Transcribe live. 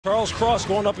Charles Cross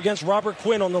going up against Robert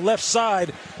Quinn on the left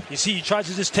side. You see he tries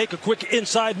to just take a quick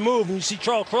inside move, and you see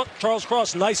Charles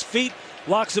Cross, nice feet,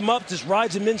 locks him up, just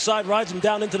rides him inside, rides him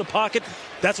down into the pocket.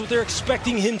 That's what they're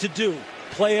expecting him to do,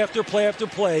 play after play after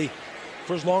play,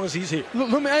 for as long as he's here.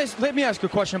 Let me ask a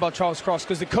question about Charles Cross,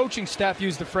 because the coaching staff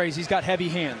used the phrase he's got heavy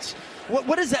hands.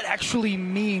 What does that actually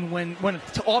mean when an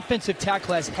offensive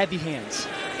tackle has heavy hands?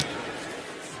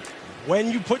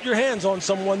 When you put your hands on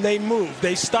someone, they move.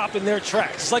 They stop in their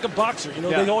tracks. It's like a boxer. You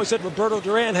know, They always said Roberto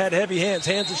Duran had heavy hands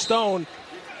of stone.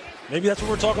 Maybe that's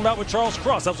what we're talking about with Charles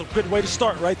Cross. That was a good way to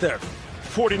start right there.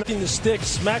 49 the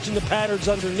sticks, matching the patterns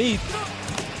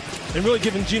underneath, and really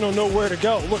giving Gino nowhere to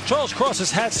go. Look, Charles Cross has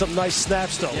had some nice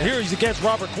snaps, though. Yeah. Here he's against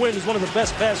Robert Quinn, who's one of the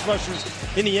best pass rushers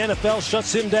in the NFL,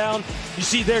 shuts him down. You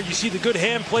see the good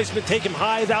hand placement, take him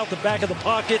high out the back of the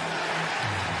pocket.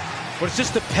 But it's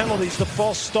just the penalties, the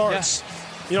false starts.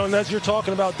 Yeah. You know, and as you're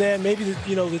talking about, Dan, maybe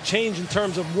the change in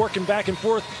terms of working back and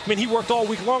forth. I mean, he worked all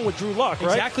week long with Drew Lock,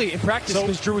 right? Exactly, in practice,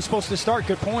 because Drew was supposed to start.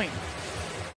 Good point.